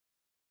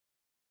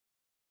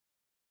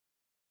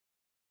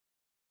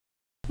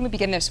We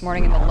begin this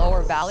morning in the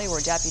Lower Valley, where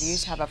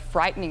deputies have a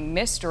frightening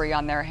mystery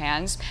on their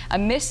hands. A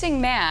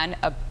missing man,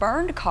 a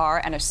burned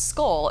car, and a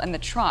skull in the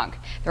trunk.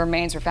 The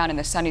remains were found in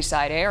the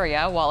Sunnyside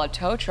area while a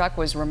tow truck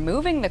was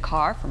removing the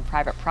car from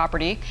private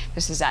property.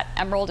 This is at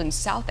Emerald and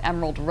South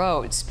Emerald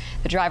Roads.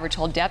 The driver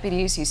told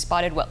deputies he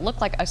spotted what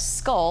looked like a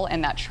skull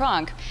in that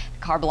trunk.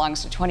 The car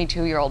belongs to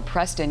 22-year-old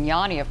Preston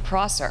Yanni of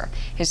Prosser.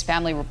 His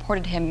family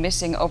reported him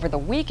missing over the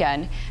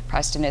weekend.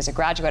 Preston is a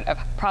graduate of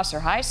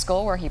Prosser High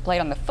School, where he played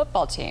on the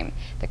football team.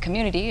 The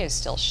community is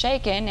still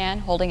shaken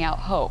and holding out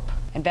hope.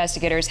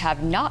 Investigators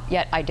have not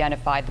yet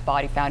identified the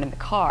body found in the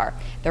car.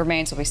 The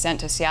remains will be sent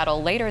to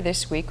Seattle later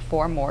this week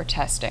for more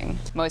testing.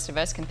 Most of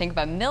us can think of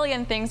a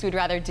million things we'd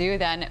rather do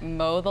than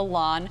mow the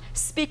lawn.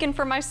 Speaking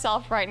for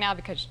myself right now,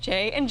 because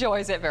Jay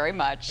enjoys it very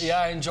much.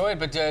 Yeah, I enjoy it,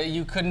 but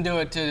you couldn't do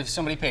it if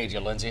somebody paid you,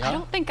 Lindsay, huh?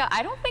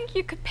 I don't think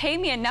you could pay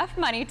me enough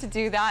money to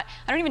do that.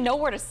 I don't even know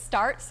where to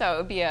start, so it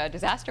would be a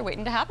disaster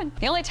waiting to happen.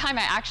 The only time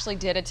I actually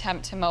did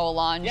attempt to mow a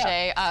lawn,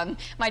 Jay,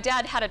 my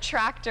dad had a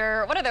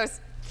tractor, one of those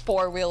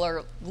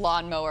four-wheeler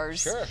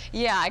lawnmowers. Sure.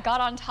 Yeah, I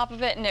got on top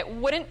of it and it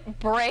wouldn't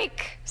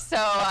break, so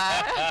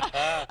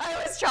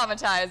I was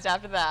traumatized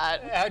after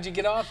that. How'd you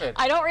get off it?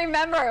 I don't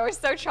remember. It was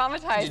so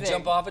traumatizing. Did you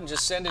jump off and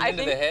just send it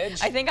into the hedge?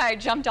 I think I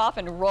jumped off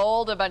and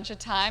rolled a bunch of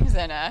times,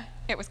 and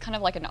it was kind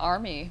of like an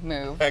army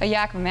move. A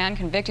Yakima man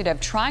convicted of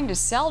trying to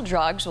sell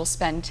drugs will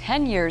spend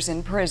 10 years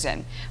in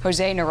prison.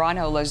 Jose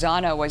Naranjo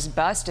Lozano was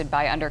busted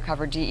by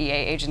undercover DEA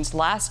agents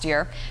last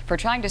year for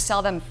trying to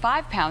sell them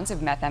 5 pounds of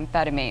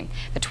methamphetamine.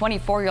 The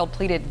 24-year-old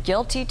pleaded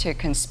guilty to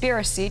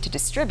conspiracy to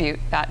distribute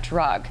that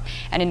drug.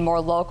 And in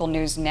more local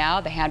news now,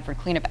 the Hanford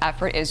cleanup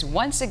effort is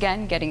once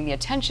again getting the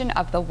attention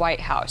of the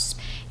White House.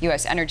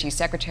 U.S. Energy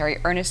Secretary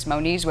Ernest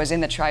Moniz was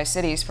in the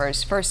Tri-Cities for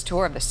his first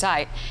tour of the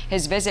site.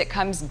 His visit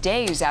comes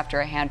days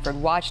after a Hanford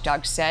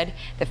watchdog said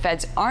the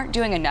feds aren't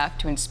doing enough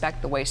to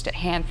inspect the waste at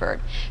Hanford.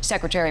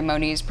 Secretary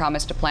Moniz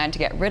promised a plan to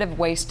get rid of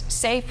waste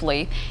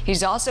safely.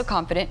 He's also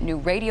confident new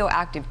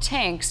radioactive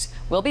tanks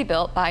will be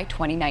built by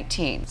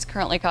 2019. It's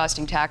currently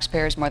costing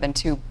taxpayers more than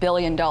 $2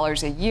 billion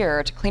a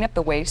year to clean up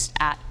the waste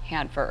at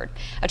Hanford.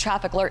 A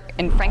traffic alert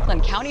in Franklin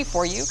County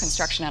for you.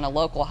 Construction on a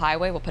local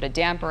highway will put a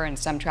damper in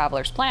some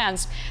travelers'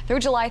 plans.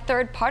 Through July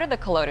 3rd, part of the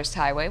Colotus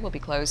Highway will be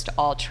closed to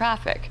all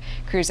traffic.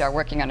 Crews are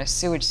working on a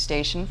sewage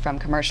station from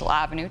Commercial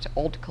Avenue to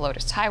Old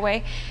Colotus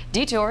Highway.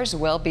 Detours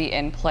will be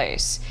in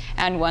place.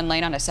 And one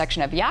lane on a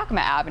section of Yakima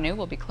Avenue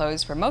will be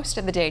closed for most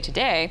of the day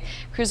today.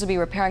 Crews will be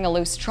repairing a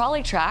loose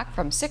trolley track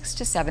from 6th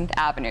to 7th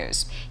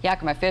Avenues.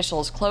 Yakima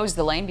officials closed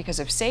the lane because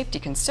of safety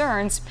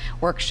concerns.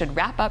 Work should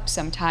wrap up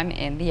sometime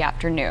in the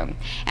afternoon.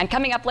 And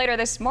coming up later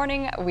this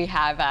morning, we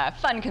have a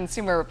fun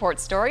Consumer Report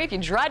story. If you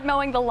dread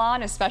mowing the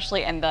lawn,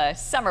 especially in the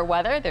summer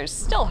weather, there's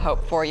still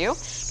hope for you.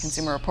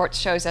 Consumer Reports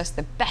shows us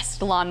the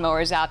best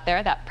lawnmowers out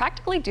there that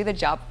practically do the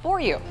job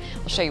for you.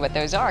 We'll show you what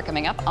those are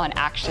coming up on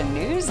Action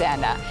News.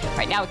 And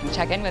right now we can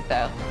check in with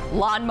the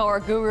lawnmower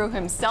guru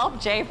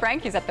himself, Jay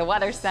Frank. He's at the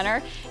Weather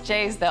Center.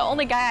 Jay's the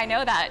only guy I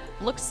know that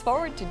looks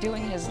forward to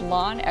doing his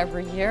lawn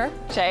every year.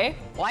 Jay,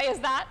 why is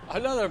that? I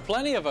know there are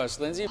plenty of us,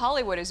 Lindsay.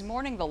 Hollywood is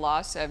mourning the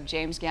loss of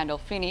James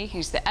Gandolfini.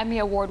 He's the Emmy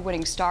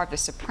Award-winning star of The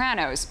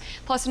Sopranos,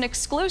 plus an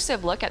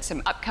exclusive look at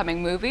some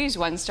upcoming movies,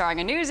 one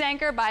starring a news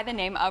anchor by the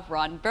name of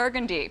Ron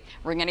Burgundy.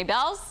 Ring any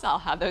bells? I'll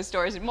have those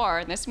stories and more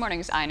in this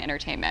morning's Ion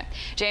Entertainment.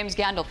 James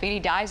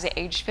Gandolfini dies at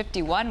age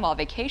 51 while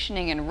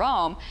vacationing in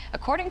Rome.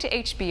 According to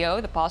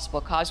HBO, the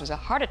possible cause was a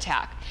heart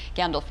attack.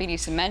 Gandolfini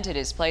cemented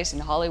his place in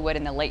Hollywood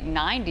in the late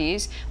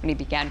 90s when he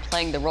began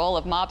playing the role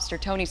of mobster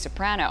Tony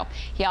Soprano.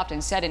 He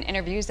often said in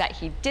interviews that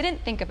he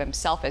didn't think of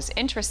himself as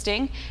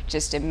interesting,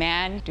 just a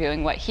man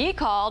doing what he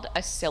called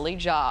a silly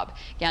job.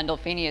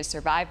 Gandolfini is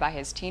survived by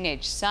his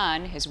teenage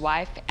son, his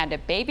wife, and a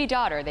baby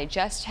daughter they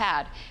just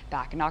had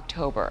back in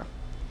October.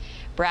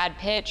 Brad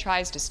Pitt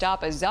tries to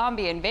stop a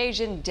zombie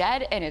invasion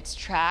dead in its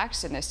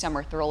tracks in the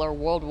summer thriller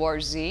World War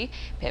Z.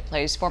 Pitt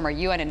plays former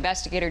UN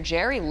investigator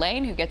Jerry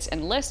Lane, who gets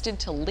enlisted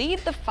to lead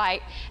the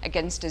fight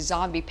against a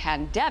zombie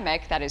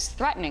pandemic that is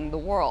threatening the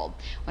world.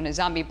 When a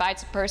zombie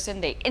bites a person,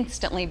 they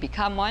instantly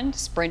become one,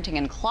 sprinting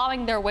and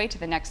clawing their way to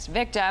the next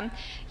victim.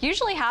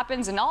 Usually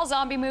happens in all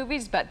zombie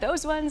movies, but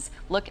those ones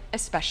look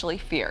especially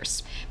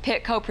fierce.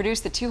 Pitt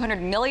co-produced the $200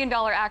 million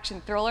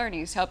action thriller, and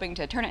he's hoping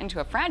to turn it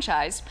into a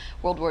franchise.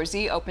 World War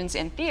Z opens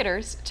in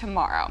theaters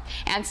tomorrow.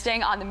 And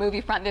staying on the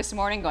movie front this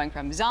morning, going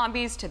from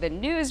zombies to the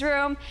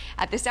newsroom.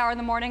 At this hour in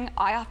the morning,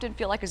 I often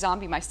feel like a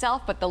zombie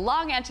myself, but the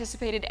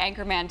long-anticipated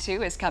Anchorman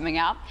 2 is coming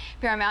out.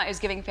 Paramount is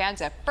giving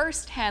fans a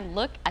first-hand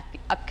look at the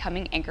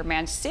upcoming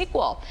Anchorman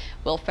sequel.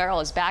 Will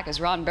Ferrell is back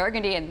as Ron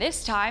Burgundy, and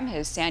this time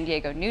his San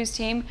Diego news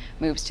team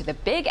moves to the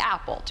Big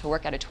Apple to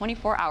work at a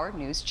 24-hour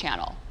news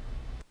channel.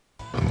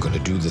 I'm gonna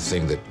do the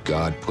thing that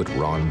God put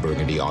Ron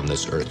Burgundy on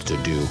this earth to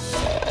do.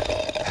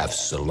 Have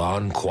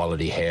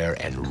salon-quality hair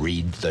and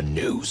read the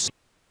news.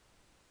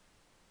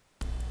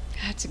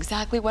 That's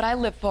exactly what I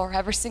live for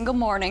every single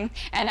morning.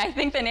 And I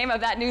think the name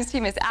of that news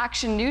team is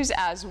Action News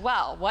as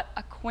well. What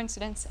a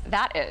coincidence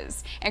that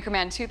is.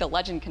 Anchorman 2, The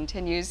Legend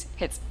Continues,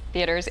 hits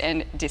theaters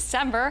in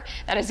December.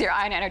 That is your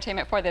Eye on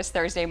Entertainment for this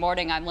Thursday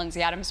morning. I'm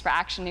Lindsey Adams for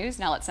Action News.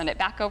 Now let's send it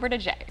back over to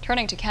Jay.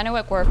 Turning to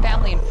Kennewick, where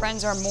family and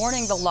friends are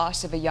mourning the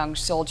loss of a young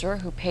soldier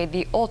who paid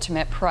the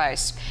ultimate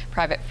price.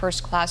 Private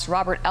First Class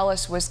Robert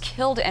Ellis was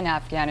killed in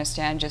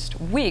Afghanistan just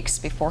weeks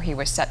before he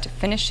was set to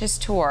finish his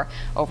tour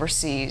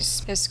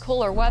overseas. This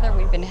cooler weather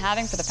we've been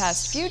having for the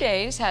past few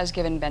days has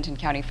given Benton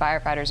County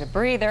firefighters a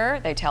breather.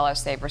 They tell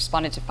us they've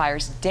responded to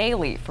fires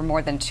daily for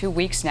more than 2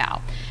 weeks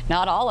now.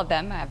 Not all of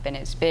them have been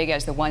as big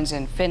as the ones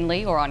in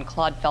Findlay or on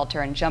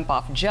Clodfelter and Jump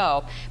Off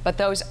Joe, but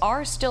those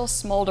are still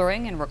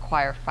smoldering and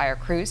require fire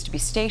crews to be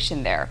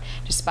stationed there.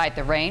 Despite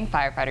the rain,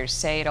 firefighters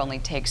say it only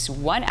takes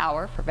 1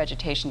 hour for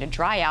vegetation to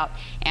dry out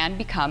and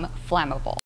become flammable.